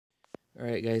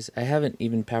Alright guys, I haven't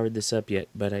even powered this up yet,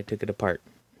 but I took it apart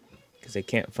because I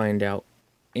can't find out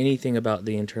anything about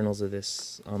the internals of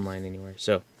this online anywhere.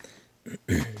 So,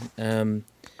 it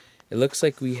looks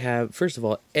like we have, first of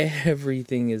all,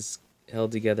 everything is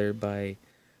held together by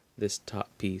this top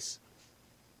piece.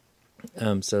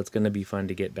 So it's going to be fun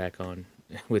to get back on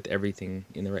with everything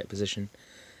in the right position.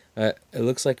 It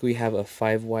looks like we have a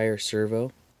 5-wire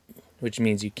servo, which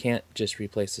means you can't just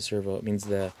replace the servo. It means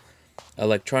the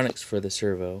electronics for the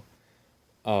servo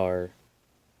are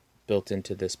built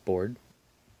into this board,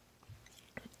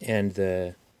 and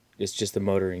it's just the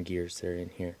motor and gears that are in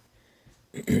here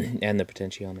and the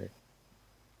potentiometer.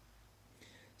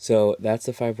 So that's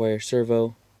the 5-wire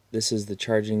servo. This is the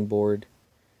charging board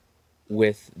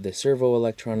with the servo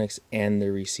electronics and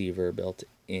the receiver built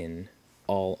in,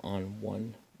 all on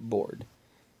one board.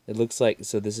 It looks like,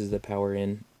 so this is the power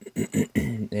in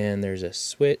and there's a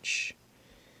switch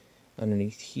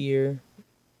underneath here,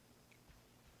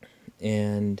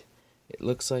 and it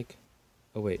looks like,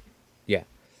 oh wait, yeah,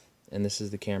 and this is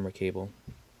the camera cable.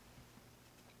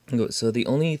 So the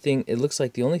only thing, it looks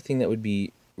like the only thing that would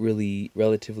be really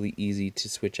relatively easy to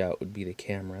switch out would be the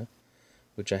camera,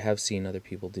 which I have seen other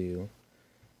people do.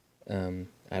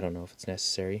 I don't know if it's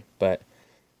necessary, but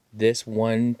this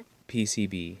one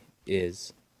PCB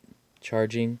is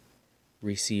charging,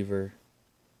 receiver,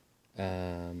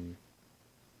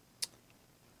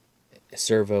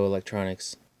 servo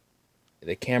electronics.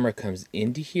 The camera comes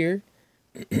into here,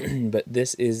 but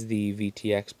this is the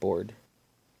VTX board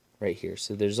right here.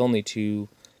 So there's only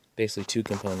basically two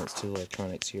components to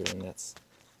electronics here, and that's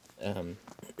the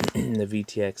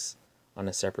VTX on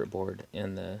a separate board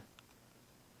and the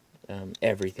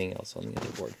everything else on the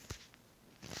other board.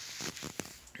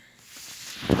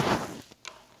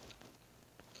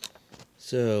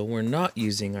 So we're not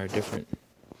using our different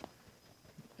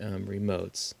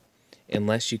remotes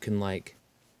unless you can like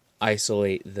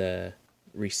isolate the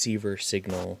receiver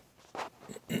signal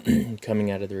coming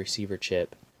out of the receiver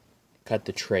chip, cut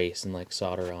the trace, and like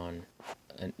solder on.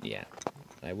 And yeah,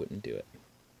 I wouldn't do it.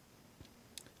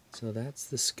 So that's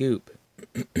the scoop.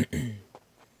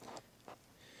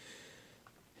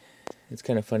 It's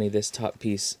kind of funny, this top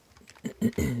piece,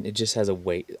 it just has a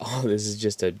weight. Oh, this is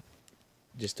just a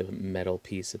metal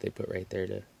piece that they put right there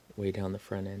to weigh down the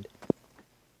front end.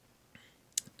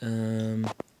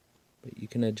 But you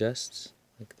can adjust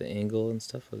like the angle and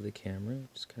stuff of the camera,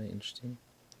 which is kind of interesting.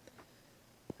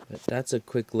 But that's a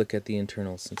quick look at the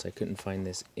internals, since I couldn't find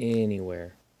this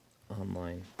anywhere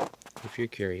online, if you're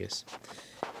curious.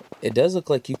 It does look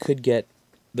like you could get,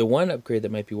 the one upgrade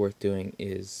that might be worth doing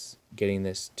is getting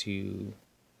this to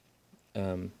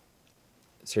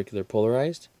circular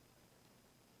polarized.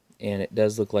 And it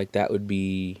does look like that would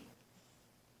be,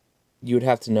 you would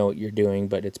have to know what you're doing,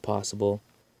 but it's possible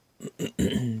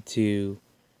to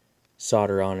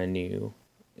solder on a new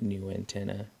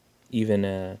antenna, even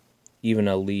a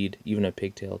lead, even a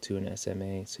pigtail to an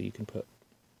SMA, so you can put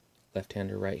left hand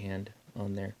or right hand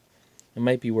on there. It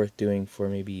might be worth doing for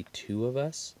maybe 2 of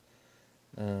us,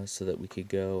 so that we could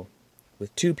go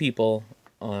with 2 people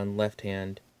on left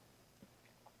hand.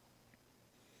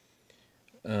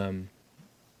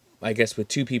 I guess with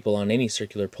 2 people on any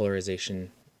circular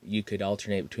polarization, you could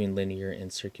alternate between linear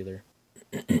and circular,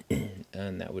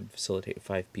 and that would facilitate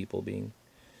 5 people being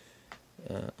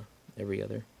every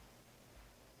other.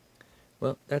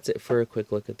 Well, that's it for a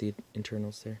quick look at the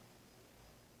internals there.